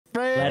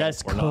Fred. Let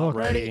us We're cook. not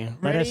ready.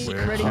 Let us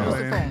Ready? cook. Who's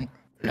the phone?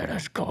 Let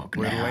us cook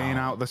We're now. laying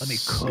out the.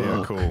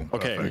 Yeah, cool.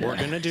 Okay, Perfect. we're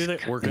gonna do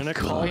that. We're gonna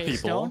call Okay, people.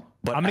 Stone?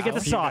 But I'm gonna get the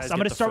after you sauce. guys I'm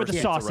get gonna start with the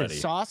first sauces. pizza ready.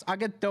 Sauce. I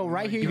get dough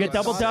right here. You get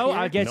double sauce dough. here.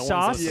 I get No one's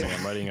sauce. listening.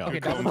 I'm writing up. Okay,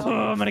 double dough.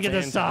 Oh, I'm gonna get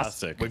the sauce.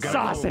 Fantastic. We got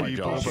Sausage.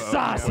 all people, but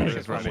Sausage.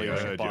 it's ready. I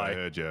heard you. I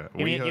heard you. Give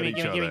We me, heard give me, each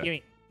give me, give me, other. give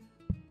me.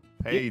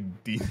 Hey,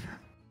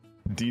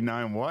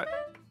 D9 what?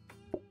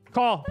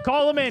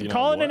 Call him in. You know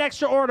Call in what? an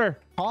extra order.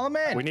 Call him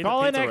in. We need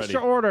Call a in pizza extra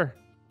ready. order.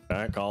 All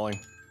right, calling.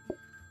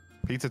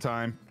 Pizza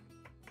time.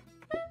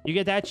 You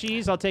get that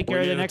cheese. I'll take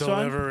care of the next one.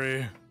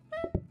 delivery.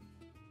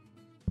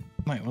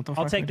 Wait, what the fuck?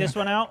 I'll take this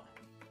one out.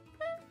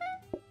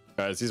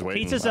 Guys, he's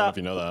waiting. Pizza's I don't know up. if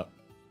you know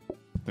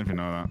that. If you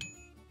know that.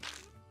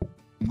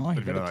 No, you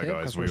If you know better that, tip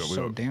guys. because We we're got,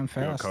 so damn we got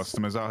fast.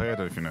 customers out here.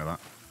 If you know that.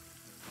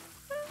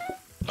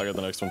 I got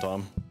the next one,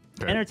 Tom.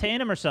 Okay.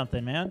 Entertain him or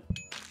something, man.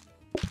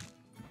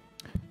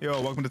 Yo,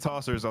 welcome to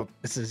Tossers.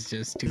 This is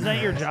just too Isn't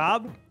that your fast.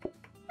 job?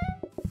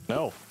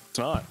 No, it's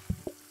not.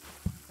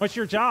 What's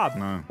your job?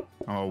 No,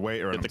 I'm a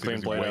waiter. Get I'm the too clean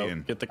busy plate waiting.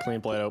 out. Get the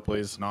clean plate out,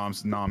 please. No, I'm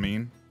not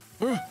mean.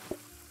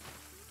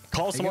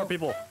 Call some you more go.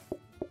 people.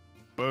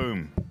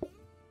 Boom.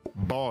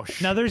 Bosh.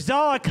 Another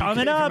Zala coming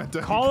gave him a up.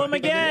 dirty Call him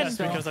plate. again. Yes,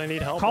 because I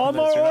need help. Call on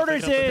more this. You're not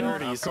orders picking up the in.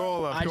 dirties.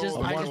 I just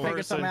one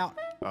figured something out.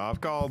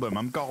 I've called them.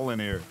 I'm calling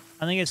here.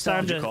 I think it's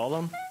time Did you to call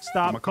them?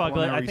 stop, I'm a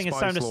Puglet. I culinary think it's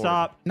time to spice lord.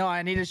 stop. No,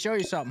 I need to show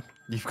you something.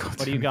 You've got What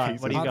do you two got?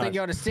 pizzas. What do you I don't got? think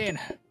you understand.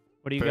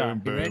 What do you Boom,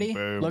 got? boom, ready?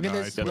 boom, Look at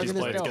nice. this. Get Look these at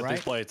this plates. dough, Get right?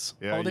 these plates.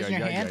 Yeah, Hold this in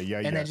your hand, yeah.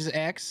 and then just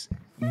X.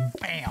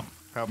 Bam.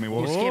 Help me You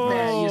wash. skip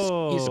that. You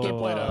Oh. skip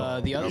Plate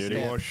out. the other Beauty.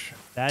 step. Wash.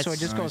 That's So it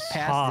just goes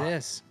past hot.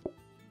 this.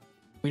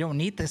 We don't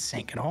need this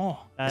sink at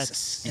all. That's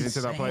This You is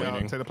take that plate insane. out.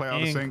 Take the plate out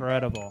of the sink.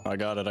 incredible. I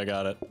got it. I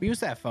got it. Use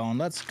that phone.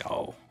 Let's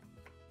go.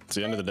 It's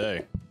the end of the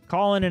day.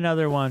 Call in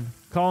another one.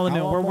 Call him I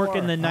in. want We're more.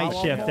 working the I night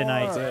want shift more.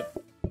 tonight. That's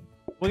it.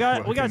 We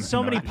got Working so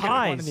the many night shift.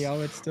 One of pies. the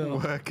others still.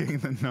 Working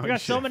the night We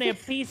got so shift. many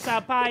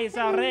pizza pies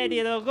already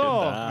to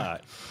go.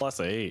 That. Plus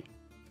 8.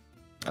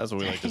 That's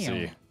what we like to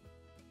Damn. see.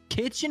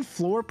 Kitchen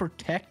floor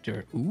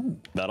protector. Ooh.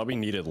 That'll be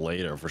needed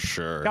later for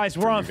sure. Guys,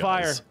 for we're you on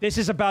fire. guys. This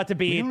is about to We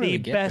be don't the really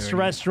get best there yet.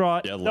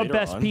 restaurant, Yeah, the later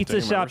best on, pizza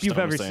don't you remember shop you've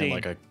Stone ever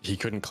saying, seen. Like he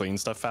couldn't clean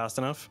stuff fast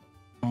enough.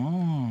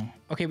 Oh.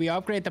 Okay, we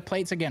upgrade the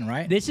plates again,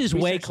 right? This is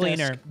way Research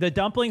cleaner. desk. The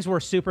dumplings were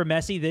super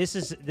messy. This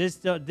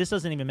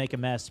doesn't even make a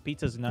mess.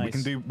 Pizza's nice.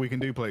 We can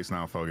do plates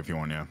now, Fog, if you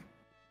want. Yeah.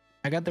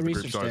 I got the group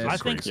research size is desk. I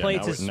think Yeah,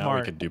 plates now, is now we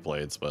smart. could do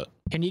plates, but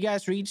Can you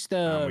guys reach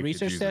the We could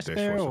research use the desk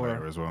there, dishwasher or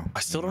later as well. I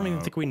still don't even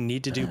think we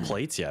need to do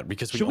plates yet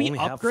because we Should we only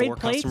have upgrade 4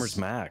 plates? customers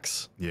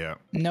max. Yeah.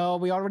 no?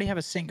 We already have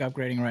a sink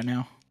upgrading right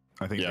now.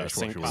 I think Yeah,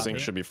 dishwasher will sink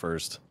do. should be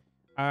first.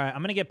 All right,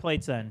 I'm gonna get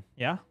plates then.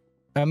 Yeah.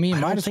 I mean, I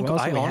might don't as think. well.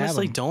 so I we have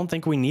honestly them. don't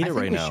think we need I it think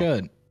right we now.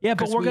 should. Yeah,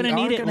 but 'Cause we're we gonna are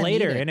need it gonna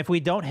later, need it. and if we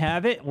don't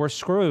have it, we're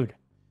screwed.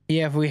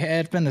 Yeah, if we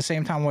had been the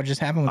same time, what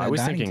just happened with I that was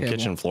dining thinking table?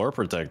 kitchen floor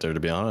protector, to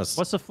be honest.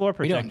 What's the floor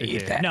We don't protector need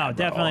do? that, No, bro.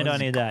 definitely don't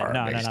It's need that. No,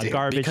 garbage, dude.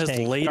 garbage because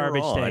take. later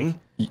Garbage on,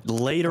 take.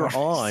 later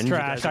on, you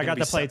trash. guys are I got gonna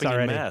the be plates stepping in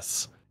already.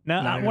 Mess.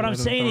 No, No, what I'm no,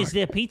 saying no. is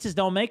the pizzas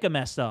don't make a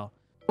mess though.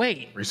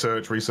 Wait,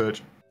 Research.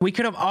 we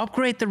could have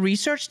upgraded the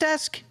research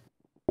desk.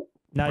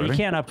 No, you Really?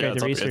 can't upgrade the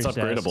it's research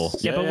upgradable.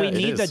 desk. Yeah, Yeah, but yeah, we it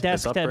need is. the It's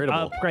desk to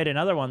upgradable. upgrade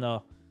another one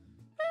though.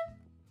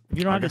 If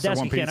you don't I have the guess I desk,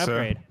 you want can't pizza.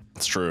 upgrade.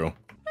 It's true.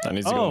 That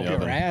needs to go Oh, in the Your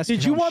oven. ass,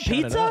 Did you don't want shut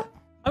it pizza? up.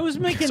 I was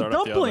making Start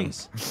up the oven.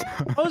 dumplings.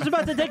 I was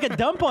about to take a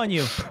dump on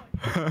you.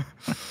 Wait,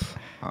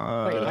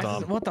 Get it,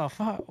 Tom. what the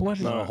fuck? What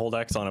is No, hold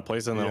X on it.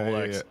 Place it in the hold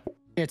X.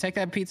 Here, take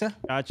that pizza.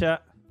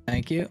 Gotcha.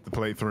 Thank you. The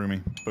plate threw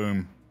me.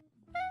 Boom.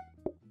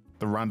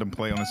 The random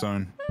plate on its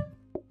own.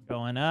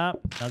 Going up.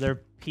 Another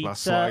Last pizza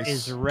slice.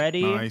 is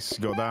ready. Nice.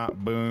 Got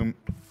that. Boom.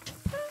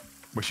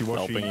 Wishy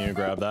washy. Helping you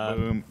grab that.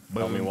 Boom.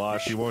 Boom. Help me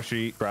wash. Wishy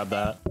washy. Grab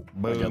that. I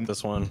Boom. got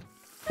this one.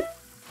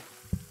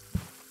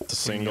 It's a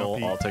single.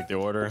 Yuppie. I'll take the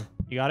order.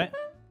 You got it?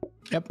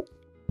 Yep.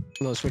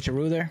 A little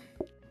switcheroo there.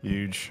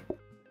 Huge.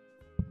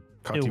 Dude,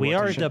 Cutty we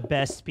are watty. the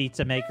best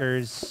pizza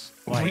makers.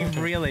 Like,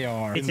 We really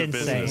are. it's the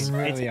insane. business. We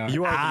really are.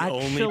 You are the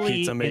only Actually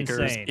pizza makers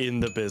insane. in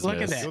the business.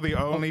 Look at that. You're the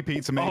only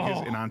pizza makers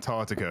Oh. in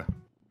Antarctica.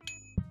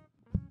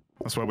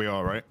 That's where we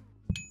are, right?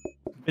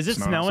 Is it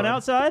Snow snowing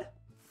outside?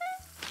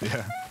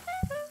 Yeah.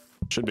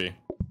 Should be.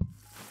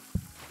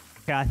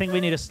 Okay, I think we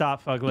need to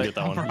stop, You Fuglet. get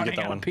that I'm one. You running get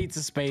that out one. of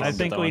pizza space. I get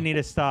think that we one. need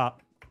to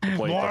stop. Plate,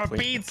 More the plate.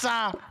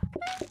 pizza.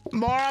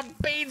 More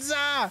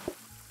pizza.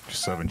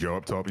 Just serving Joe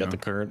up top, you Get know? the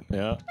curd.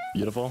 Yeah.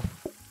 Beautiful.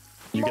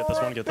 You get this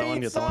one. Get that one.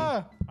 Get that one.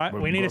 All right, We-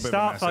 we we need got to a bit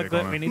of a stop, mess here,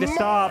 Fuglet. Connor. We need to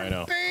stop. I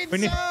know.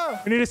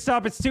 We need to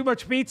stop. It's too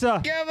much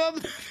pizza. Give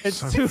him It's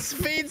too,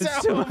 pizza.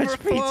 it's too much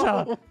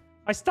overflow. pizza.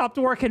 I stopped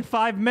working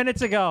 5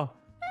 minutes ago.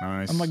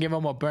 Nice. I'm gonna give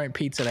him a burnt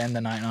pizza to end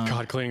the night on.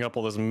 God, cleaning up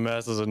all this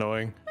mess is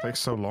annoying. Takes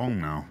so long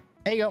now.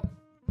 There you go.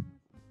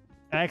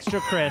 Extra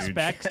crisp, Huge.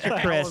 extra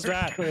crisp.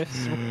 that?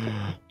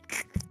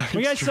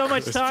 We got so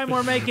much time.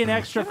 We're making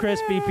extra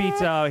crispy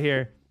pizza out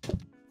here.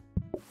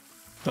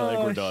 I think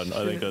we're done.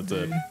 I think that's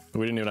it.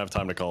 We didn't even have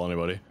time to call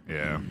anybody.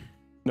 Yeah.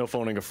 No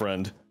phoning a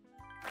friend.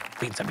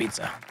 Pizza,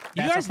 pizza.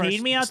 You That's guys our need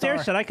first me out there?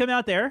 star. Should I come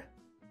out there?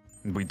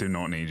 We do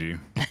not need you.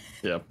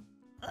 Yep.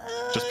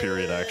 Just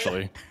period,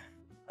 actually.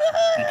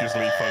 You just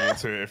leave Fuggle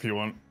to it if you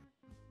want.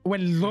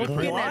 When looking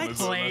What? at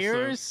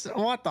players,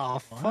 what the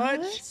fudge?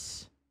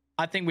 What?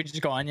 I think we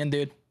just go onion,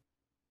 dude.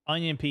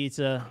 Onion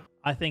pizza.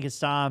 I think it's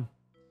time.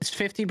 It's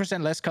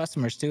 15% less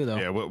customers too, though.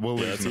 Yeah, we'll Yeah,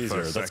 leave it's in the easier.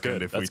 first That's second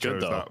good. if we That's good,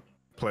 chose though. that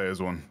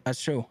players one.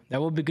 That's true. That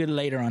will be good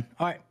later on.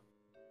 All right.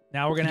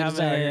 Now we're gonna Get have us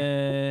outta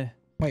a.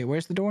 Wait,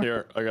 where's the door?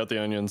 Here, I got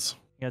the onions.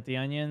 You got the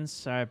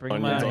onions. All right, bring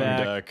them Onions on on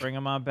back. deck. Bring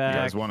them on You back.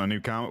 guys want a new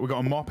counter? We got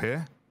a mop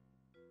here.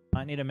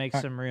 I need to make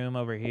some room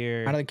over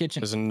here. Out of the kitchen.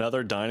 There's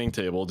another dining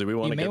table. Do we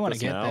want You to may get want this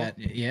to get now? that.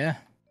 Yeah.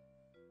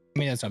 I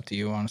mean, that's up to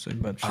you, honestly.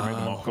 But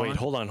Wait,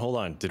 hold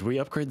on. Did we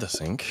upgrade the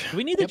sink? Do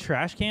we need the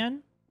trash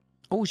can?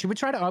 oh, should we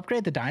try to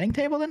upgrade the dining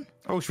table then?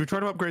 Oh, should we try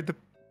to upgrade the?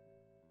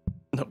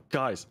 No,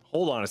 guys,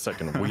 hold on a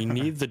second. We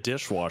need the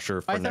dishwasher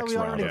for I thought next we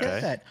round, already okay?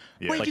 did that.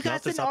 Yeah. Wait, Like, you not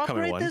guys this didn't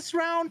upcoming upgrade one. this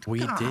round? We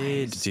Guys.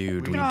 did,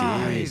 dude. We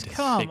Guys, did.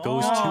 come It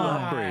goes on.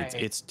 two upgrades.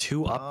 It's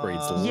two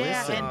upgrades. Yeah,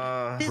 Listen,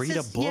 and this read a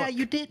is, book. yeah,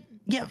 you did.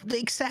 Yeah,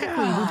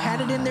 exactly. We've had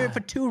it in there for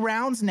 2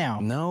 rounds now.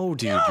 No,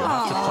 dude, you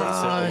have to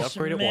place it. We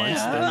upgrade it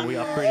once, then we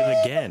upgrade it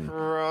again.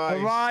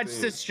 Watch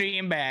the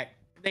stream back.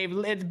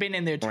 It's been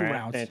in there 2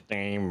 rounds. It's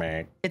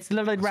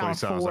literally That's what round it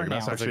sounds 4 like. now.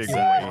 That's actually a It's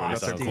great. exactly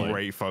That's a what it sounds like.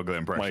 great Fuggle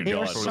impression. My They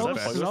were God, was so that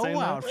Fuggle slow saying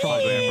out that?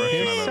 front. Fuggle impression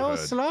They're I've so ever heard.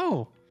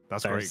 slow.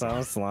 That's They're great.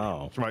 so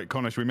slow. Right,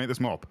 Connor, should we make this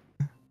mop?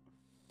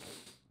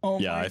 Oh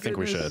Yeah, my I think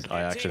we goodness. should.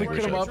 I actually think we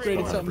could should. have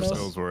upgraded something else.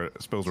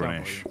 Spills were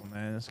an ish. Unbelievable,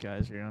 man. This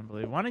guy's here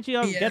unbelievable. Why don't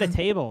you get Yeah. a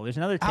table? There's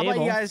another How table.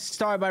 about you guys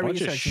start by Why don't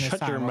you researching this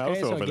shut your time, mouth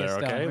okay? So over it gets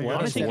there, done. okay? We Why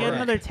Why gotta don't you work. get work.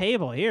 another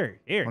table? Here.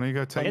 Why don't you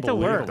go take Get to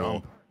work. a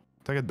dump?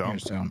 Take a dump.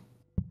 Here's some.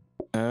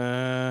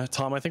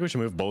 Tom, I think we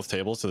should move both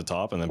tables to the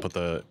top and then put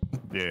the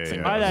Yeah, Think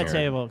yeah. Buy that Here.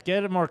 table.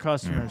 Get more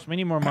customers. We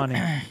need more money.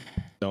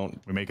 don't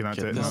We're making that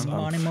Get it this now.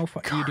 up. Money,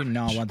 mofo. You do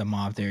not want the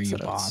mob there, you set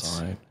it boss.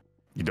 aside.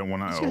 You don't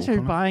want that These at all. guys are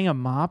Connor? buying a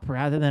mop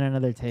rather than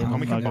another table. How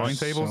many Fuckers. combined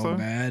tables, so though?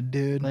 bad,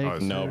 dude. Like, Oh,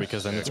 No,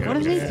 because then it's what are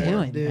gonna they be-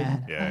 doing, dude.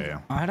 man? Yeah.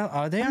 I don't.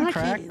 Are they I'm on not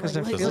crack? kidding. Because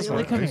it Like, feels like,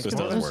 like. like, this like,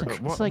 does listen, work.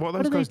 it's What like, are what those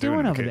are they guys doing doing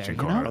in the over there? kitchen, You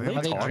Connor? know? Are they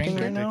Are they talking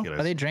drinking? right now? Ridiculous.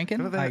 Are they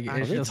drinking? Are they Like, it Are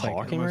they feels like.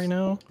 talking right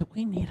now? Do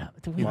we need a?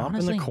 Do we Mop in the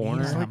honestly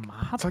corner. need a Like,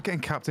 mop? It's like getting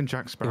Captain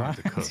Jack Sparrow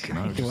to cook, you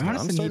know? Do Just we like,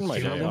 honestly I'm starting need my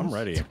day. children? I'm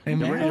ready. The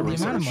amount ready to of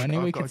research. money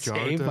we I've could got a jar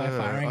save by there,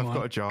 firing I've got a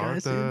one. jar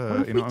Guys, there.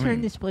 What if You we know what I turn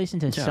mean? this place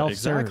into Yeah, self-serve?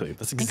 exactly.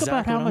 That's Think exactly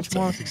about how what I'm much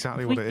more. saying.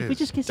 Exactly if what we, it if we is.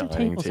 just get some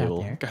Dining tables table.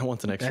 out there. Guy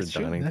wants an extra That's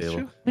true, dining that's table.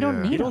 true. We don't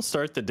Yeah. need You them. don't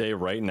start the day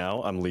right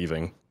now. I'm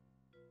leaving.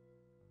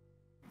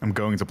 I'm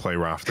going to play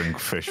rafting,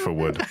 fish for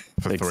wood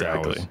for 3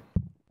 Exactly. hours.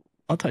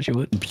 I'll touch you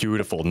with.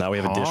 Beautiful. Now we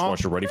have a Huh?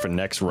 dishwasher ready for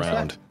next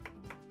round.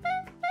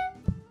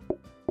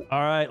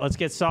 All right, let's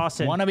get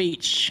saucing. One of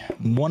each.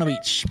 One of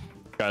each.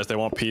 Guys, they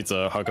want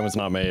pizza. How come it's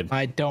not made?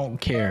 I don't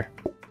care.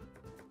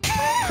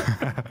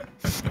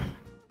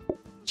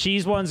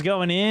 Cheese one's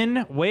going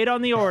in. Wait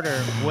on the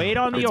order. Wait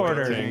on the It's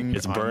order. burning.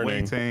 It's I'm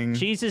burning. waiting.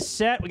 Cheese is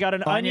set. We got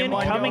an Onion onion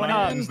one coming going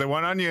up. in. They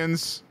want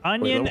onions.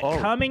 Onion Wait, oh.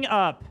 coming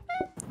up.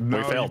 No,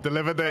 We failed. you've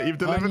delivered it. You've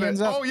delivered Onions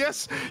it. up. Oh,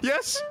 yes.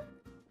 Yes.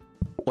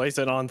 Place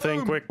it on thing,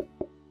 Boom. quick.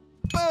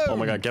 Oh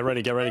my god, get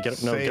ready, get ready,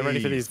 get ready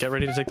for these. Get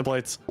ready to take the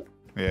plates.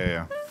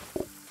 Yeah.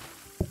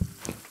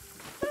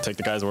 Take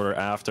the guy's order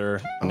after.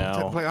 take the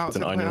Now plate out, it's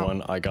an take the plate onion out.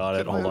 one. I got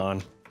Take it. the Hold plate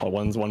on. Oh,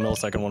 1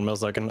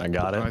 millisecond. I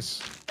got it.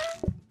 Nice.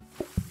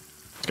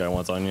 This guy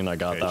wants onion. I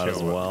got Okay, that as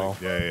chill, well.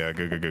 Yeah.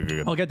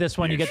 Good. I'll get this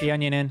one. You get the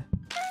onion in.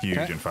 Huge,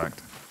 Okay. in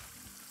fact.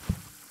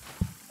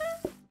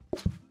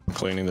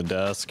 Cleaning the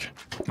desk.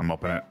 I'm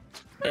mopping it.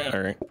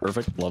 All right,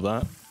 perfect. Love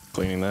that.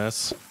 Cleaning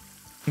this.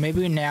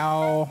 Maybe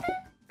now.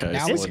 Okay,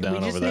 Now slow we it down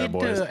just over there, need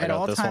boys. to I at got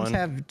all this times one.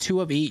 have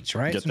 2 of each,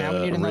 right? Get So now we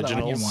the need another onion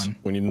originals. one.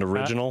 We need an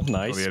original.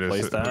 Nice. We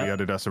Place that.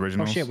 added us Oh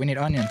originals. shit, we need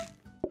onion.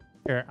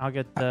 Here, I'll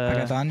get I got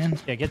the the. onion.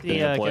 Yeah, get the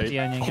Take a plate.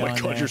 onion Oh going my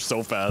god, there. you're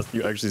so fast.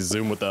 You actually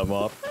zoom with that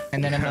mop.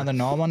 And then another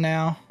normal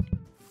now.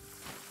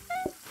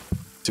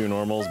 2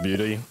 normals,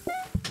 beauty.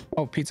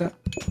 Oh, pizza.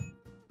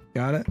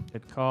 Got it.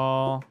 Good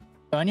call.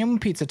 The onion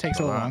pizza takes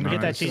a little longer. Get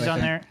that Nice. cheese on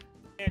there.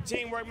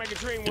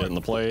 Getting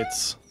the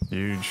plates.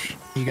 Huge.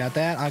 You got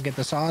that? I'll get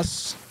the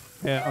sauce.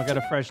 Yeah, I'll get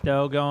a fresh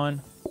dough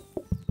going.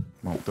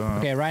 Mopped up.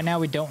 Okay, right now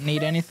we don't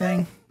need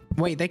anything.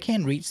 Wait, they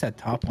can't reach that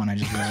top one. I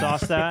just realized.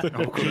 Sauce that.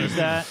 Cheese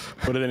that.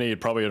 What do they need?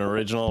 Probably an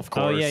original, of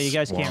course. Oh yeah, you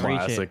guys can't reach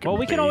Classic, it. Well,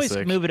 we can always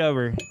basic. move it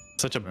over.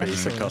 Such a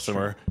basic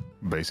customer.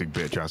 Basic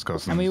bitch ass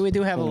custom. I mean, we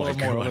do have a Oh my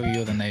little more God.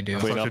 overview than they do.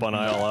 Clean Such up a- on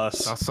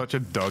ILS. That's such a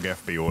Doug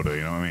FB order,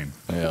 you know what I mean?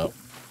 Yeah.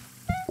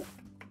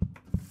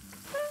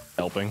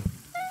 Helping.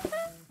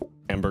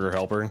 Hamburger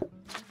helper.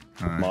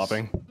 Nice.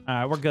 Mopping. All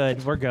right, we're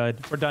good. We're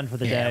good. We're done for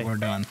the Yeah, day. we're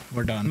done.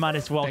 We're done. Might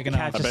as well Taking off.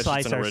 catch I a bet you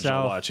slice it's an original.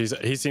 ourselves.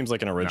 Watch. He seems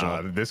like an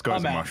original. Nah, this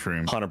guy's I'm a out.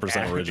 mushroom.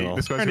 100% original.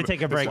 This guy's We're gonna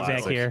take a break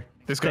classic. back here.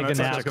 This guy Take a that's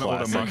nap. just gonna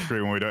order Classic.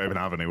 mushroom when we don't even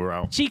have any. We're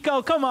out.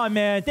 Chico, come on,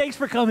 man. Thanks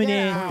for coming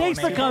in. Thanks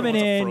for man. coming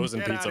Wants a in. frozen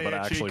Get pizza, outta but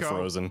here, actually Chico.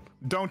 frozen.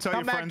 Don't tell Come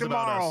your back friends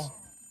about tomorrow. us.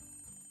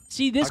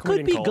 See, this How come we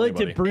could be didn't call good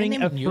to anybody? bring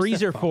Didn't a even use the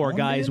freezer for, phone,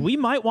 guys. dude? We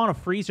might want a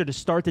freezer to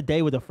start the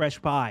day with a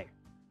fresh pie.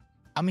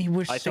 I mean,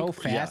 we're I so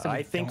think, fast. that we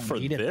I think don't for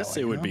need this, though,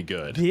 it you would know? be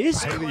good.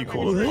 This I hate that you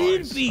call them would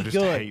pies. be I just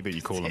good. hate that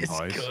you call them It's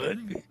pies.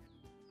 good.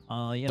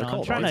 You They're know, I'm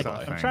called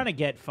trying to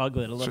get Fuglet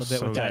a little just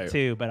bit with so- that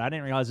too, but I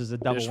didn't realize it was a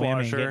double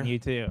whammy Dishwasher. getting you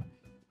too.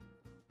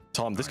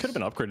 Tom, this could have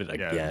been upgraded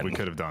again. Yeah, we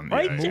could have done.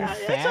 Right? Yeah,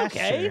 Yeah, it's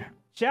okay.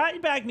 Chat,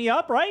 you back me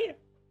up, right?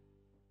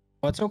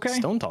 What's okay?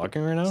 Stone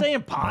talking right now?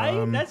 Saying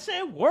pie? That's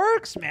it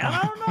works, man.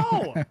 I don't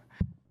know.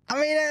 I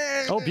mean,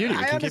 Oh, beauty. We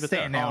I can keep it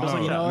there. understand now.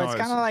 Oh, you know, no, it's it's-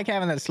 kind of like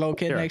having that slow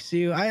kid Here. next to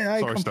you. I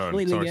Sorry, Stone.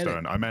 completely Sorry, get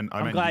Stone. I meant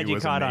I'm glad you you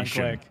as a caught on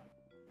nation. quick.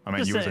 I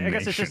meant you as a I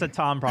guess it's just a nation.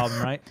 Tom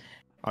problem, right?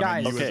 I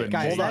meant Guys, you as a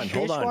guys, nation. that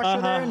hold on.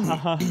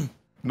 dishwasher there.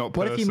 Not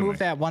What if you personally. move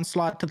that one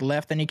slot to the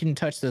left, then you can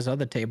touch this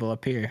other table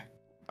up here?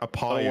 A I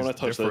pie don't is want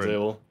to touch that different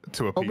table.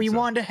 to a But pizza. we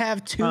want to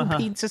have two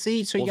pizzas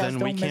each, so you Well, guys then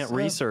don't we mess can't up.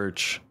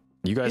 research.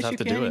 You guys Yes, have you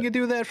to can. do You it. can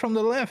do that from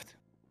the left.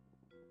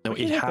 No, We it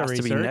can hit the has to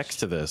be research. next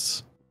to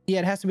this. Yeah,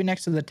 it has to be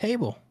next to the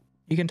table.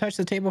 You can touch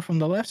the table from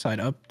the left side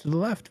up to the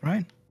left,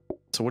 right?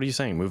 So what are you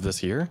saying? Move this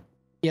here?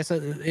 Yes. So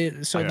Yeah.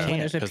 when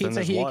there's a Because then pizza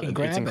there's here, you one. can It's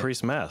grab it.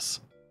 increased mess.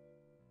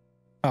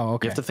 Oh, You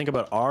okay. have to think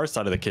about our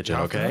side of the kitchen,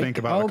 You have to okay? think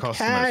about the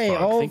customers. Okay,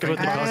 Fuck. Think about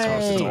the Okay.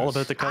 customers. It's all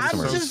about the I was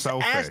customers. So just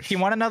selfish. asking.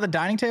 You want another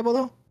dining table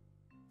though? Or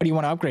do you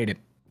want to upgrade it?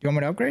 You want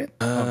me to upgrade it?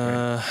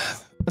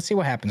 Let's see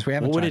what happens. We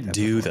haven't. What would tried it that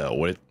do before. though?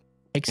 Would it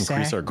increase our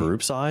Exactly.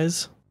 group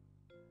size?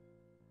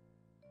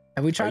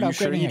 Have we Are tried you upgrading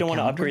sure you a don't want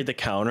to counter? upgrade the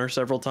counter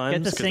several times?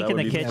 the 'Cause sink that in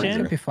would the be kitchen? easier.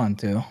 That'd be fun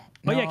too.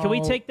 Oh yeah, can we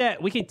No. take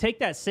that? We could take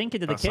that sink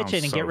into the That sounds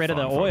kitchen and so get rid of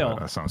the fun, fuck, oil.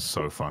 That sounds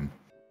so fun.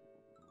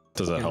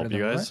 Does that Get help rid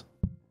you of the guys?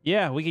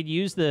 Yeah, we could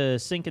use the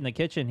sink in the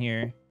kitchen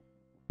here,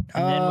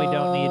 and then we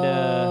don't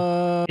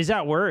need Is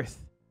that worth?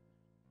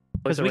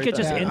 Place Because it we right could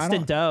just there. Yeah, I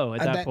instant dough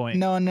at that that- point.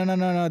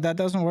 No. That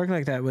doesn't work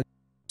like that.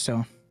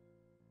 So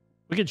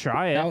We could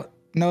try it.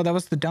 no, that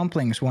was the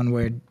dumplings one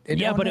where.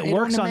 Yeah, but it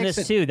works on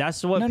this too.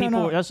 That's what No, no,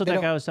 people. no, That's what they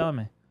that guy don't- was telling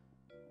me.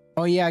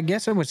 Oh yeah, I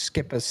guess I would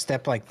skip a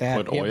step like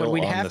that. Put Yeah, but oil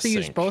we'd on have the to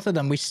use sink. both of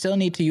them. We still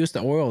need to use the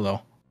oil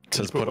though. It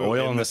says put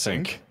oil in the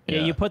sink.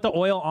 Yeah, you put the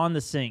oil on the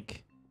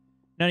sink.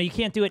 No, you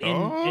can't do it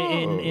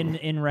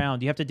in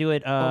round. You have to do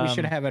it. But we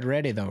should have it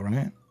ready though,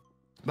 right?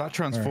 That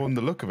transformed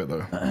the look of it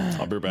though.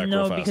 I'll be back real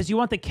No, fast. because you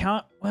want the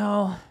count.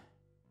 Well,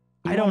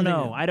 You I don't wanted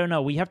know. it- I don't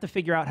know. We have to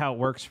figure out how it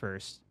works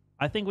first.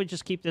 I think we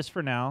just keep this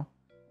for now,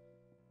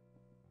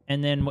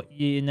 and then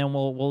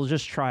we'll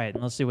just try it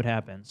and let's see what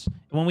happens.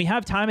 When we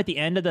have time at the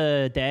end of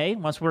the day,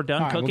 once we're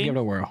done All right, cooking, we'll give it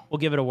a whirl. we'll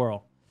give it a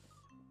whirl.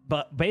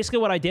 But basically,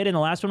 what I did in the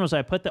last one was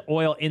I put the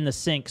oil in the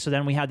sink, so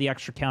then we had the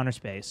extra counter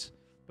space.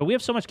 But we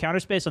have so much counter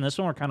space on this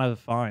one, we're kind of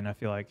fine. I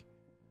feel like.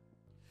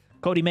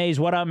 Cody Mays,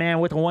 what up, man?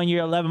 With a 1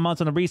 year, 11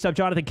 months on the resub.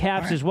 Jonathan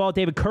Caps right. as well.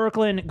 David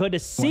Kirkland, good to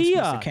see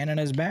Once ya. Mr. Cannon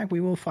is back, we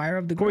will fire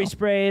up the Corey grill.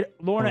 Sprayed,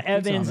 Lorna Or pizza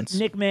Evans, ovens.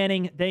 Nick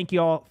Manning. Thank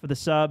you all for the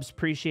subs.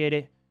 Appreciate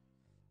it.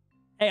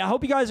 Hey, I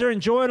hope you guys are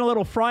enjoying a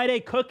little Friday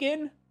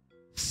cooking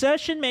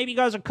session. Maybe you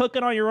guys are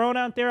cooking on your own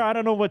out there. I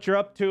don't know what you're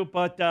up to,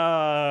 but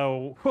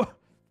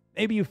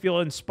maybe you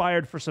feel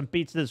inspired for some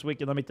pizza this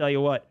weekend. Let me tell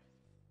you what.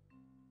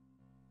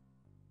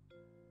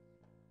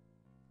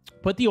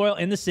 Put the oil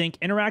in the sink.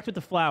 Interact with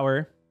the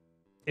flour.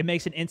 It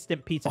makes an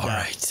instant pizza dough. All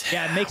right.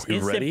 Yeah, it makes We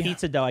instant ready?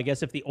 pizza dough, I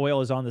guess, if the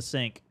oil is on the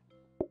sink.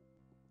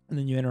 And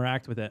then you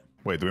interact with it.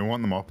 Wait, do we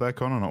want them up there,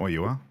 Connor? Not where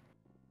you are.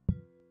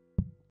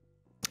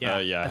 Yeah, I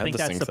I had think the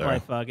that's sink the there play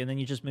fug, and then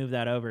you just move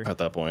that over. at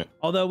that point.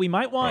 Although we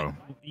might want,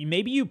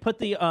 maybe you put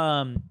the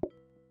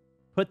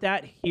put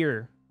that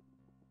here.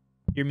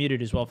 You're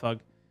muted as well, Fug.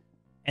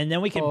 And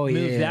then we can Oh,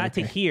 move yeah, that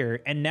to okay. here,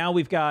 and now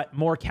we've got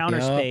more counter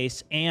Yup.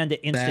 space and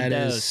instant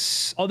That dose.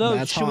 is. Although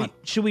that's hot.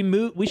 should we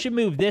move? We should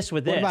move this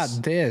with What this.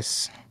 about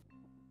this?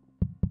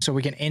 So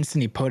we can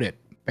instantly put it.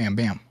 Bam,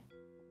 bam.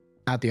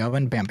 Out the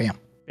oven. Bam, bam.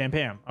 Bam,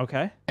 bam.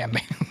 Okay. Bam,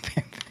 bam,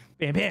 bam.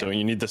 Bam, bam. Don't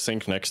you need the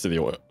sink next to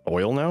the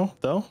oil now,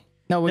 though?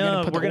 No, we're No,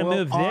 gonna put we're the gonna oil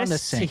move on the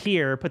this to sink.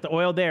 here. Put the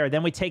oil there.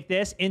 Then we take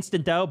this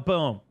instant dough.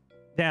 Boom.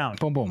 Down.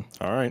 Boom, boom,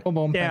 All right. boom,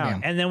 boom, Down.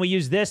 bam, bam. And then we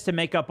use this to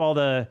make up all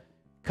the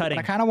cutting.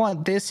 But I kind of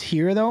want this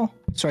here though,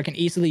 so I can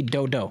easily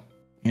dough.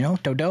 You know,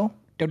 dough.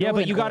 Yeah,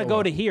 but you got to go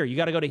oil. to here. You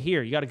got to go to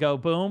here. You got to go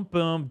boom,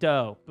 boom,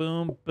 dough,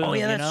 boom, boom. Oh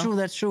yeah, you that's know? true.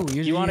 That's true.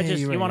 You want to just,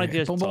 you want to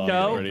just boom, boom,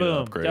 dough, ready to boom,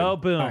 upgrade. dough,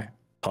 boom. All right.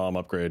 Palm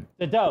upgrade.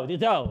 The dough. The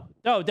dough.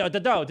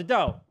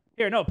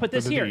 Here, no, put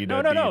this here.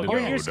 No.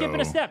 You're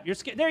skipping a step.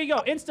 There you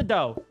go. Insta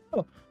dough.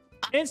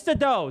 Insta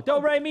dough. Do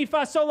re mi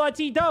fa sol la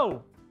ti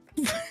do.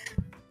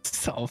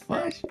 So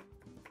fresh.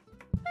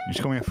 You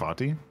just call me a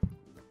fatty?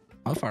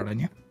 I'll fart on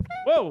you.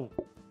 Whoa.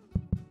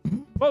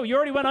 Whoa, you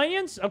already went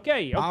onions?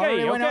 Okay. I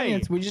already went Okay.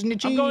 onions. We just need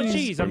cheese. I'm going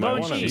cheese. I'm We might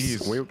going wanna-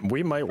 cheese.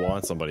 We might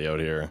want somebody out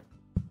here.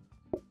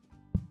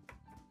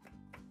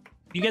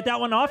 You get that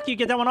one off? Can you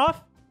get that one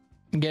off?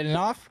 Getting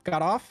off.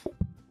 Got off.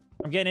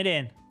 I'm getting it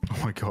in. Oh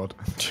my god.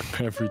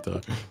 Every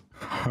time.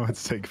 I would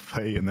take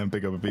fate and then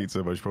pick up a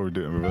pizza, but I should probably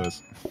do it in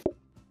reverse.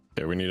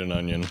 Okay, we need an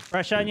onion.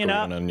 Fresh onion Go with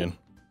up. An onion.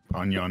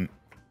 Onion.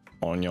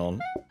 Onion.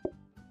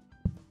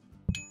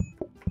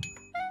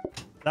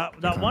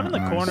 That one in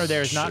the corner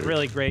there is not Shit.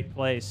 really great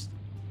placed.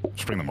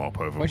 Just bring them up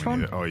over. Which when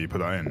we one? need it. Oh, you put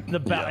that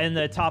in. In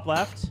the top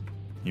left.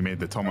 You made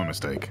the Tomo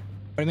mistake.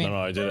 What do you No,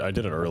 mean? I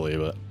did it early,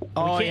 but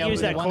Oh, We can't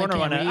use the that one corner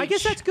can't one. I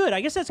guess reach. that's good.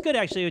 I guess that's good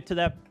actually. To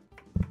that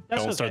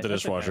That's Don't start the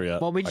that's dishwasher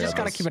yet. Well, we I just got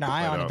gotta this. keep an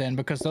eye on Right it up. then,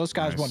 because those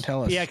guys Nice. won't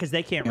tell us. Yeah, because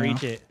they can't You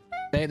reach know? it.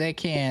 They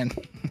can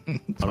I'm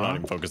not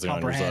even focusing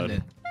on your comprehend side.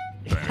 it.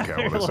 Don't even care They're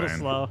what a they're little saying.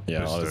 slow. Yeah,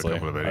 Just a honestly,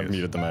 couple of I've idiots.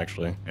 muted them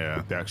actually.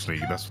 Yeah, they actually.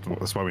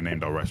 That's why we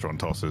named our restaurant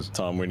Tossers.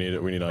 Tom, we need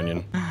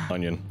onion,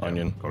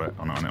 onion. Got it.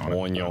 On it.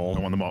 Onion.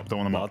 Don't want the mop. Don't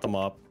want the Not mop. the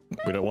mop.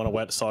 We don't want a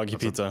wet, soggy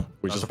pizza.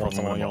 We That's just the want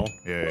some problem with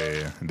onion. the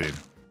mop. Yeah. Indeed.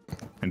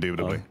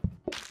 Indubitably.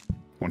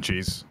 One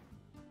cheese.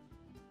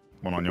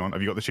 One onion.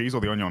 Have you got the cheese or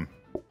the onion?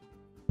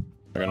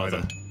 I got Either.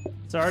 nothing.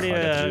 It's already,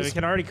 I got we cheese.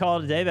 can already call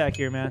it a day back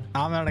here, man.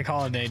 I'm gonna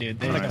call it a day, dude.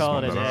 gonna Nice, call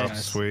it mop a that day. up.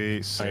 Sweet.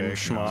 I'm Sick,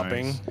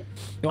 schmopping. nice.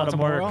 You want Let some 'em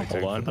more? work.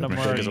 Hold on. Let 'em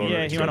Take work. his Yeah,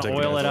 order. you Go wanna take the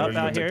oil guy's it up order.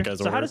 out Go take here? the guy's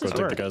So how order. does Go this take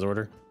the work? guy's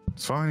order.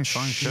 It's fine. It's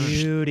fine. Finish.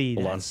 Beauty,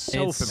 Hold on. that's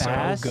so It's so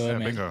fast. good. Yeah,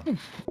 man. bingo.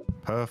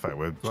 Perfect.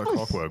 We're like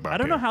clockwork back I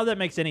don't know here. how that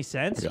makes any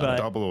sense, Yeah, but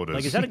double orders.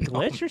 like, is that a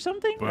glitch or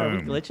something? Are we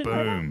Boom. glitching?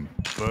 right now?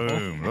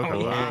 Boom. Look at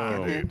that,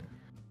 Boom. dude.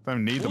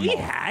 Don't need the We mop.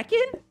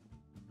 hacking?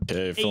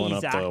 Okay, filling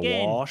up the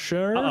Exactly.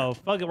 washer. Uh-oh,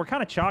 fuck it. We're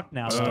kind of chalked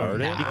now. though.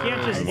 Start it. You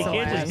can't just, It's you the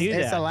can't just last- do It's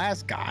the that.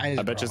 last guys.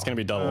 I bet you it's bro. gonna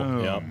be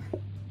double. Yep.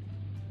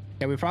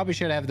 Yeah, we probably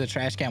should have the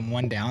trash can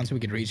one down so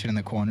we could reach it in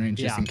the corner and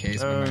just Yeah. in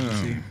case of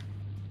emergency.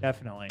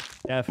 Definitely.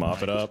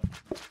 Mop it up.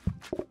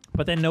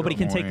 But then nobody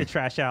can take morning. the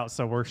trash out,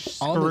 so we're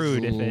All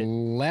screwed this if it.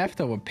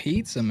 leftover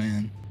pizza,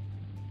 man.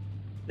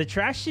 The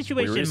trash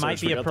situation might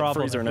researched, we be a got the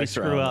problem freezer if we next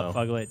screw round, up, though.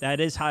 Fuglet. That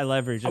is high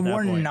leverage at that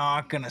We're point.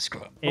 not gonna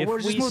screw up. If We're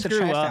just we move the screw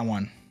trash up- down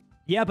one.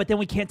 Yeah, but then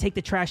we can't take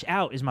the trash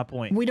out, is my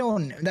point. We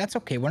don't. That's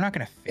okay. We're not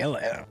gonna fill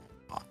it.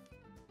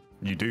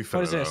 You do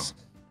feel What is it, this?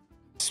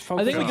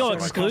 I think we go Like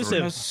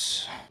exclusive.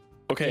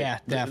 Okay. Yeah,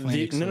 definitely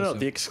No. exclusive.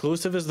 The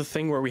exclusive is the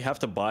thing where we have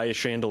to buy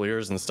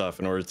chandeliers and stuff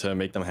in order to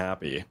make them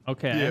happy.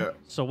 Okay. Yeah.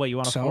 So what, you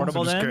want So-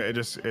 affordable though. then?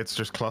 It's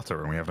just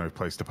clutter, and we have no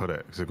place to put it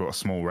because we've got a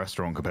small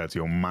restaurant compared to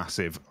your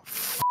massive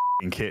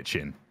f***ing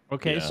kitchen.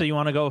 Okay, Yeah. so you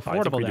want to go I think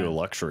affordable we do a then?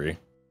 luxury.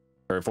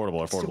 Or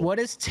affordable. So what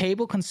does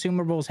table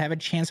consumables have a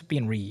chance of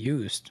being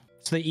reused?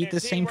 So they eat the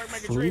same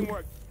food?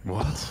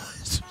 What?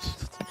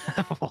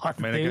 What,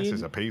 I mean, I guess dude?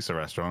 it's a pizza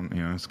restaurant.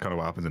 You know, it's kind of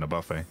what happens in a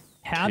buffet.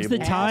 Halves the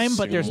Table time,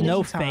 but there's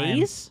no time.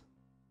 phase?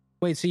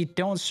 Wait, so you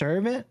don't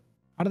serve it?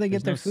 How do they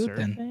get their There's no food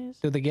then? surface?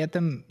 Do they get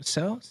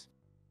themselves?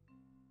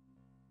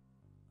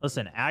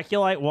 Listen,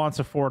 Aculite wants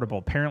affordable.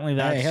 Apparently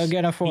that's... he'll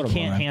get affordable, He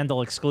can't man.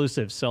 handle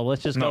exclusives, so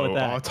let's just go No,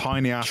 with our that.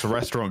 tiny ass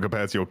restaurant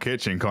compared to your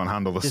kitchen can't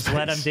handle the Just space.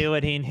 let him do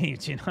what he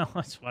needs, you know?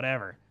 It's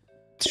whatever.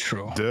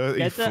 True. Dirty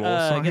Get the, floor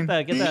sign.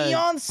 get the...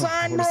 Neon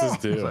sign, What bro. does this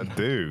What does do? that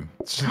do?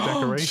 It's just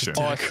decoration.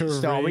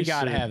 So we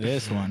gotta have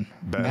this one.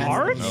 Better That's than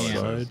Art? the the jam.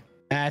 others.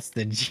 That's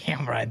the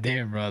jam right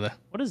there, brother.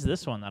 What is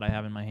this one that I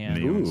have in my hand?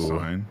 Neon Ooh.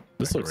 sign.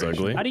 This looks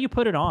Decoration. ugly. How do you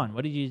put it on?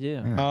 What did you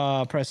do?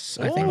 Press.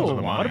 I think. Oh, those are the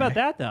what mine. about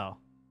that, though?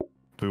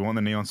 Do we want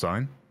the neon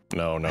sign?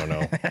 No.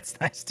 That's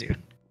nice,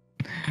 dude.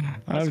 That's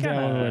I'm down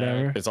kinda- with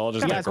whatever. It's all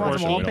just You guys want decoration.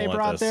 some We don't wallpaper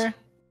want out this. there?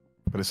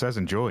 But it says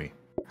enjoy.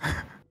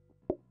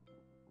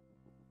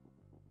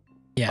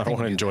 Yeah, I don't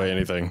want to enjoy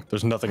anything.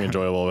 There's nothing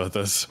enjoyable about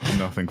this.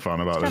 Nothing fun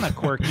about Kind this. of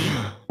quirky.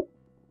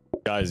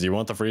 Guys, you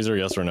want the freezer?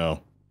 Yes or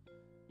no?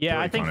 Yeah,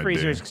 What I we think kinda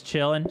freezer's do.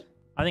 chilling.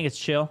 I think it's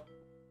chill.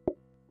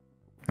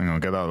 Hang on,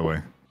 get that out of the way.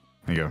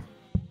 There you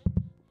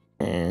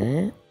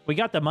go. We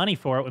got the money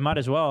for it. We might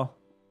as well.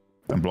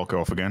 And block it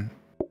off again.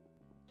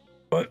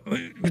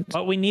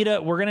 But we need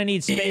a. We're gonna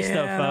need space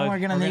though, Fug. we're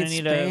gonna need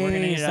space. We're gonna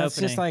need an That's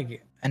opening. just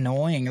like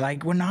annoying.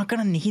 Like we're not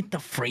gonna need the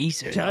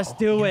freezer. Just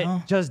though, do you it.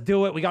 know? Just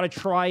do it. We gotta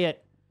try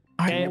it.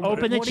 Okay, Alright,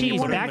 open the what do you cheese.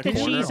 want Back in the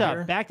corner cheese here?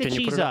 up. Back the Can you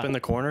cheese put it up up. in the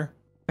corner?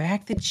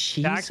 Back the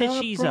cheese Back the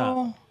up, cheese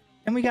bro.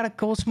 And we gotta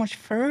go so much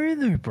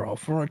further, bro,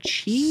 for a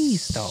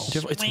cheese though.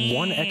 It's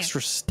one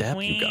extra step,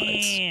 you guys.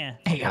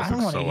 Wah. Hey, I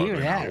don't want to so hear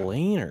ugly. that.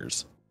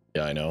 Laners.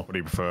 Yeah, I know. What do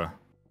you prefer?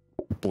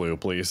 Blue,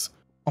 please.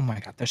 Oh my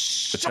god,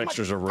 there's The so much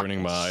textures are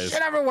ruining my eyes.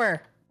 shit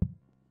everywhere.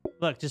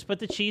 Look, just put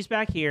the cheese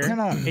back here. No,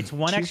 no, It's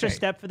one cheese extra right.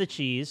 step for the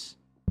cheese.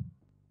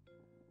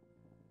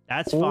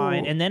 That's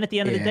fine. And then at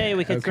the end of the day, Yeah,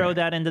 we could throw okay.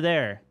 that into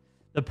there.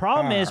 The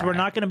problem is we're Alright.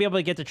 not going to be able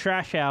to get the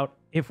trash out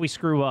if we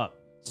screw up.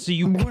 So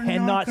you We're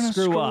cannot not gonna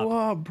screw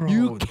up. bro.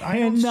 You I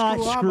don't cannot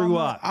screw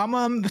up. I'm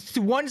a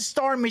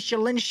 1-star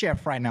Michelin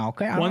chef right now.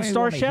 Okay, I don't One even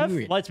star wanna chef?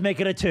 hear it. Let's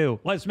make it a 2.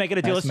 Let's make it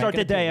a 2. Let's Let's start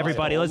make the it a day, 2.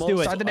 everybody. Let's do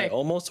it. Start the day. I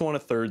almost want a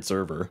third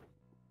server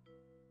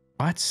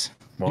What?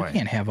 Why? You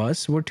can't have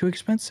us. We're too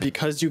expensive.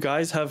 because you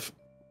guys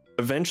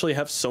eventually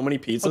have so many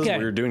pizzas Okay.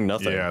 where you're doing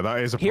nothing. Yeah, that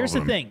is a Here's the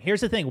problem. thing. Here's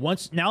the thing.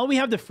 Now we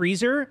have the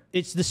freezer.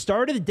 It's the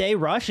start of the day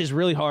rush is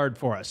really hard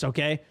for us,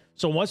 okay?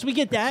 So once we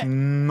get that,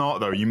 Not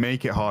though. You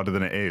make it harder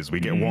than it is. We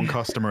get one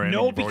customer in. and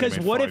no, you've already because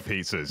made what 5 if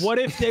pizzas. what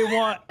if they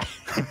want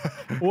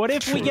what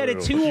if we get a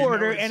True. 2 You know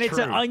order it's and it's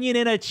an true. onion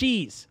and a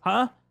cheese,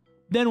 huh?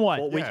 Then what?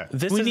 Well, Yeah.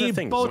 this We is need the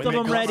thing. both When of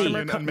the them ready. customer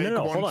And make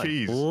no, one hold on.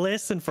 cheese.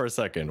 Listen for a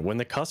second. When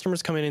the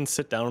customers come in and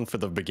sit down for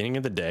the beginning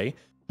of the day,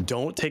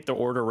 don't take their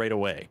order right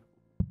away.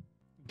 We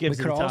Gives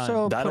could it time.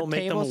 also That'll put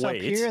make them tables up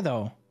wait. here,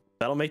 though.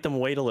 That'll make them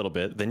wait a little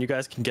bit. Then you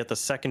guys can get the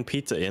second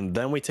pizza in.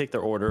 Then we take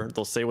their order.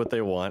 They'll say what they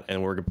want,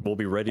 and we'll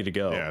be ready to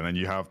go. Yeah, and then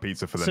you have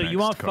pizza for the So next you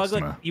want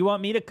customer. you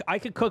want me to I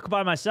could cook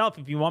by myself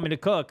if you want me to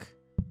cook.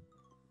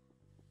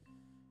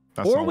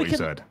 That's Or not what he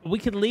said. we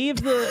could leave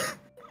the.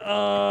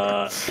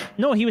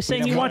 No, he was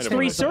saying he wants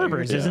 3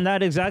 servers. Yeah. Isn't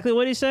that exactly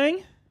what he's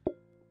saying?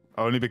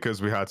 Only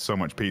because we had so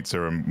much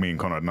pizza and me and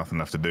Connor had nothing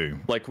left to do.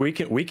 Like we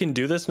can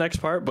do this next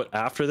part, but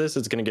after this,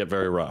 it's gonna get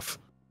very rough.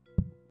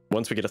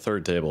 Once we get a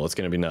 3rd table, it's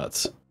gonna be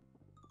nuts.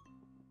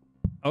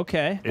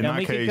 Okay, In then that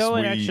we could case, go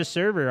an extra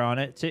server on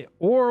it,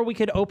 or we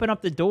could open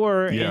up the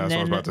door Yeah, and that's what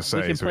I was then about to say,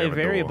 we can so we play have a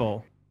door.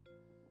 variable.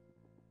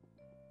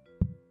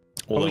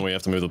 Well, then we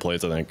have to move the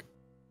plates, I think.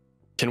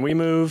 Can we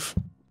move?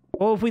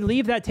 Well, if we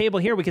leave that table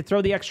here, we could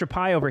throw the extra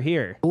pie over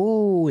here.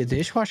 Ooh, a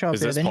dishwasher up Is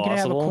there. this Then you can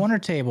have a possible? corner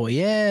table.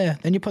 Yeah.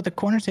 Then you put the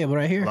corner table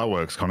right here. That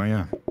works, Connor,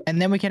 yeah.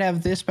 And then we could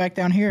have this back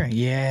down here.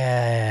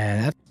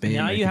 Yeah, that's big.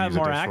 Now we you can have use a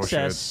more dishwasher.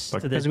 access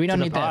Like- to the Because we don't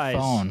to the need pies. that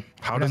phone.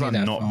 How We does don't that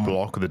need not phone.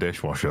 block the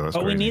dishwasher? That's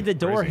But we crazy. need the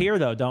door Crazy. here,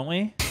 though, don't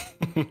we?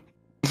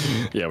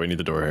 Yeah, we need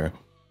the door here.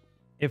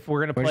 If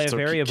we're gonna play a So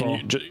variable.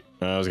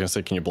 I was gonna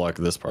say, can you block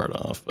this part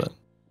off? But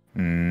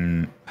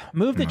Move the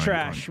No, you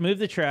trash. Move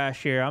the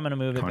trash here. I'm gonna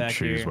move it Can't back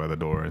choose here. where the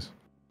door is.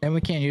 Then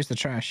we can't use the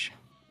trash.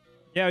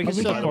 Yeah, we can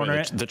we still can. corner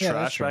it. the Yeah,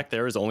 that's trash true. back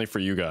there is only for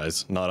you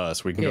guys, not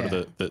us. We can go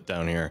to the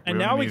down here. And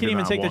We now only we can needed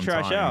even that take the one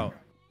trash time out.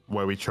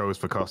 Where we chose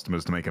for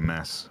customers to make a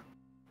mess.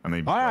 And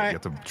they All right. you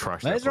have to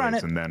trash their Let's run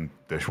plates it. and then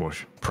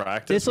dishwash.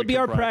 Practice. This will We be could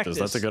our practice.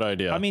 That's a good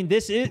idea. I mean,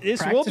 this will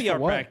Practice be for our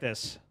what?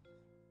 practice.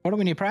 What do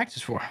we need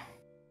practice for?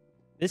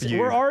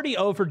 We're already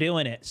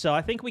overdoing it, so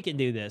I think we can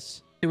do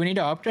this. Do we need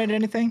to upgrade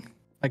anything?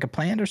 Like a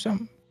plant or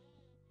something?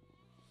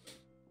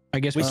 I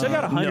guess We still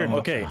got 100. No,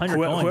 okay, 100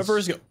 coins.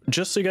 whoever's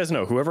just so you guys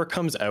know, whoever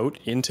comes out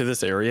into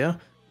this area,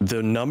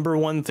 the number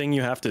one thing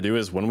you have to do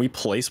is when we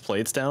place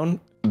plates down,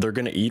 they're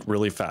gonna eat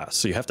really fast.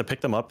 So you have to pick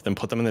them up, then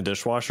put them in the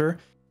dishwasher.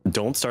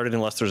 Don't start it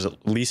unless there's at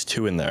least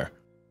 2 in there.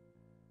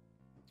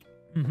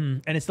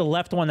 And it's the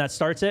left one that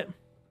starts it,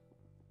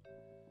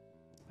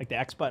 like the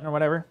X button or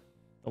whatever.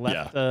 The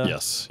left. Yeah.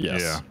 Yes.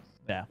 Yeah.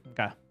 Yeah.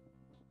 Okay.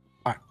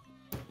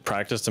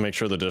 Practice to make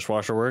sure the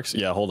dishwasher works.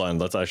 Yeah. Hold on.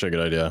 That's actually a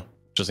good idea.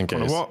 Just in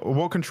case.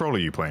 What controller are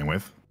you playing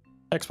with?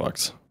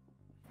 Xbox.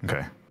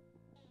 Okay.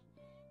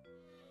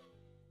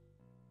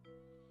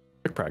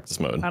 Quick practice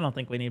mode. I don't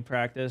think we need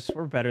practice.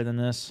 We're better than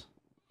this.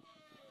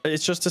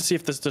 It's just to see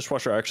if this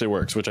dishwasher actually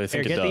works, which I Here,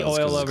 think it get does. the 'cause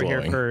oil it's over here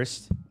glowing.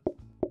 first.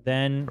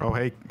 Then Oh,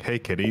 hey,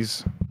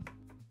 kiddies.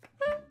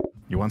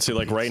 You want See, some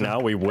like right pizza? now,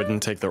 we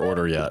wouldn't take their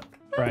order yet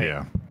right.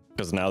 Yeah.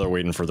 because now they're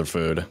waiting for their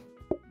food.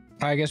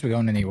 I guess we're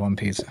going to need one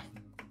pizza.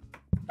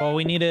 Well,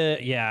 we need to.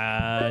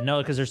 Yeah. No,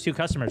 because there's 2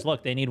 customers.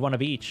 Look, they need one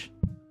of each.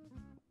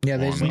 Yeah,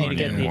 they just One need to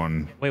get onion, the.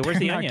 one Wait, where's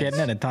the Not onions? getting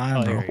at a time,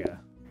 Oh, bro. here we go.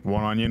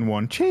 one onion,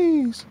 one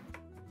cheese.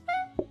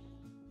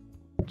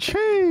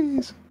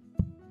 Cheese.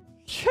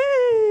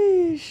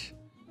 Sheesh.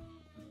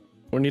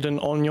 We need an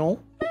onion.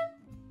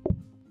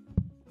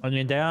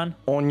 Onion down.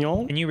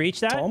 Onion. Can you reach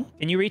that? Tom?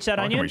 Can you reach that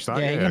I can onion? reach that.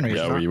 Yeah, you can reach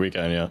Yeah, we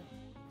can. Yeah.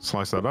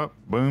 Slice that up.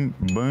 Boom,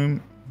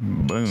 boom,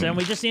 boom. So then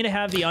we just need to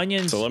have the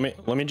onions. So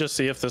let me just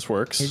see if this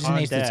works. He just On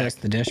needs to deck.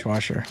 test the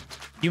dishwasher.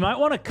 You might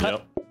want to cut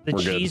Yep, the we're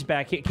good. cheese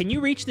back here. Can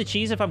you reach the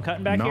cheese if I'm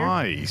cutting back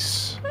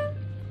Nice. here?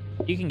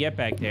 You can get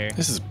back there.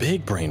 This is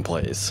big brain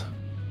plays.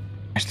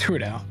 I just threw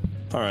it out.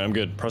 All right, I'm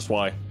good. Press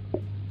Y.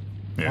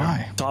 Yeah.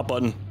 Why? Top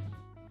button.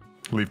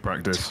 Leave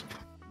practice.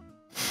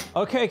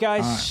 Okay,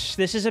 guys,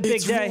 this is a big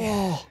It's day.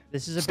 raw.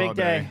 This is a Start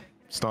big day.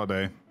 Start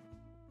day.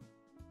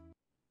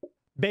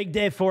 Big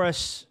day for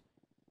us.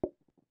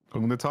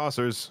 Welcome to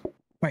tossers.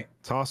 Wait.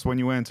 Toss when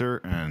you enter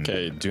and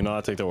Okay, do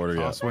not take the order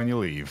yet. toss when you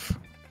leave.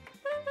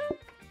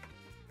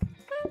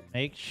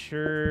 Make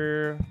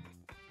sure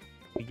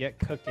we get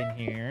cooking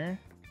here.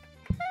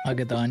 I'll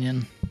get the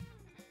onion.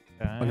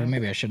 Okay. Okay,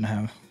 maybe I shouldn't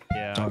have.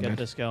 Yeah, It's I'll all get good.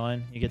 this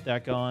going. You get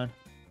that going.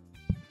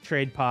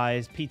 Trade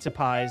pies, pizza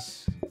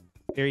pies.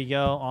 Here you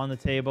go, on the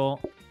table.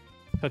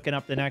 Cooking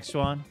up the next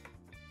one.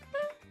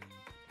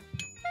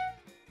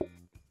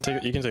 You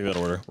can take that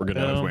order. We're good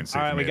now. was Boom. waiting to see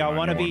All if right, you we made got an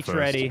one of onion each one first.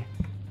 ready.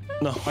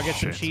 No. I'll get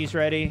some Shit. cheese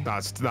ready.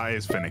 That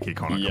is finicky,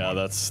 Connor. Come Yeah, on.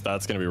 that's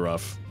gonna be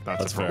rough.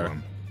 That's a fair.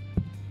 problem.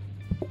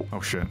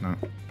 Oh shit, no.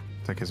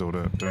 Take his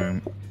order.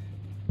 Boom.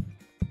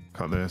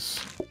 Cut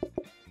this.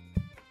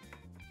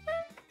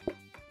 I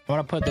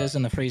want to put this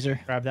in the freezer.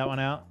 Grab that one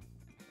out.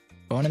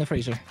 Going in the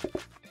freezer. I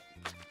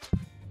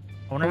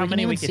wonder Well, how we can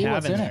many we even could see have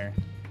what's in in it. there.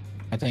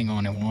 I think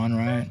only one,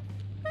 right?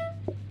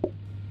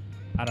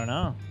 I don't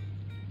know.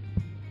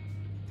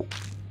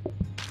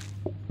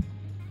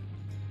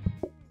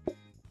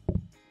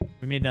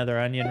 We need another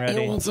onion He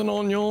ready. wants an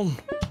onion.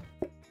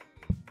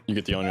 You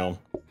get the onion.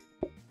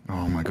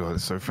 Oh my god,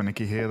 it's so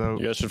finicky here though.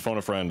 You guys should phone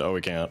a friend. Oh,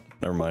 we can't.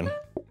 Never mind.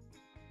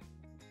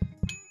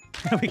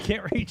 We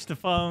can't reach the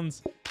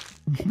phones.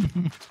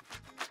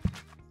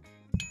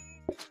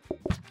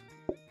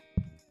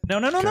 No,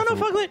 Careful.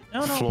 fuck it.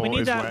 No, we Floor need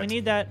is that. wet. We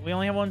need that. We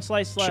only have one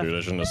slice left. Shoot,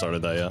 I shouldn't have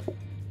started that yet.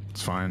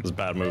 It's fine. It was a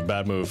bad move.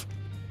 Bad move.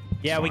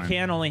 Yeah, we fine.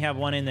 can only have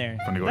one in there.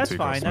 Only got That's 2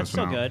 fine. That's customers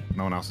still for now. good.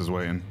 No one else is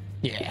waiting.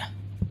 Yeah.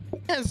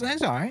 That's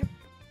all right.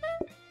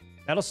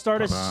 That'll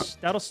start Got us.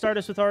 That'll start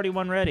us with already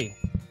one ready.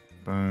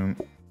 Boom.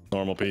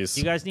 Normal piece.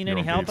 You guys need You're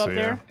any on help pizza, up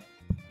there?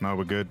 yeah. No,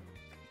 we're good.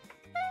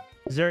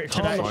 Is there?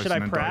 Should I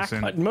prac?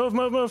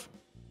 Move.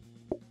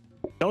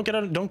 Don't get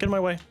in my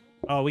way.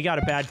 Oh, we got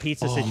a bad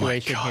pizza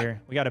situation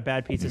here. We got a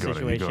bad pizza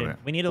situation.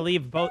 We need to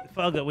leave both.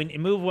 We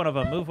move one of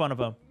them. Move one of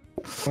them.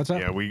 What's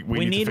up? Yeah, we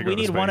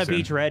need one of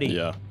each ready.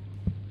 Yeah.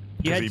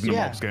 You had two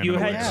onions. You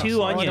had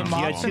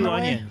two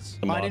onions.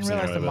 Oh, I didn't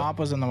realize the mop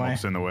was in the way.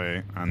 Mop's in the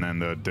way, and then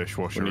the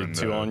dishwasher. We need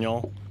two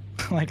onion.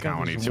 Like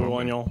cow needs two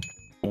onion.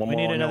 We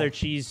need another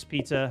cheese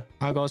pizza.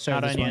 I'll go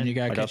serve this one. You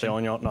got I got the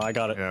onion. No, I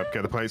got it. Yeah,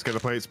 get the plates.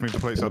 Move the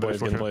plates out. Get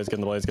the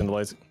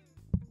plates.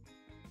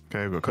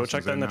 Okay, we've got go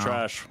check that in the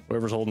trash.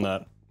 Whoever's holding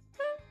that.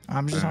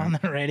 I'm just on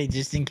the ready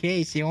just in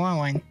case you want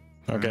one.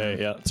 Okay,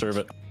 yeah, serve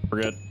it.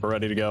 We're good. We're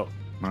ready to go.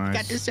 Nice.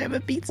 Got to serve a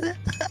pizza.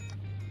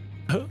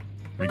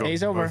 We got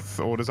Day's over.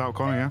 Orders out,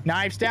 Connor, yeah?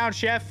 Knives down,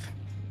 chef.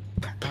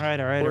 All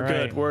right.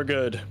 We're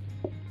good.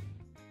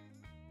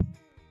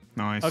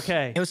 Nice.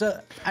 Okay. It was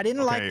I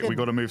didn't like we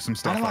got to move some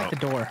stuff I didn't out. like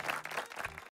the door.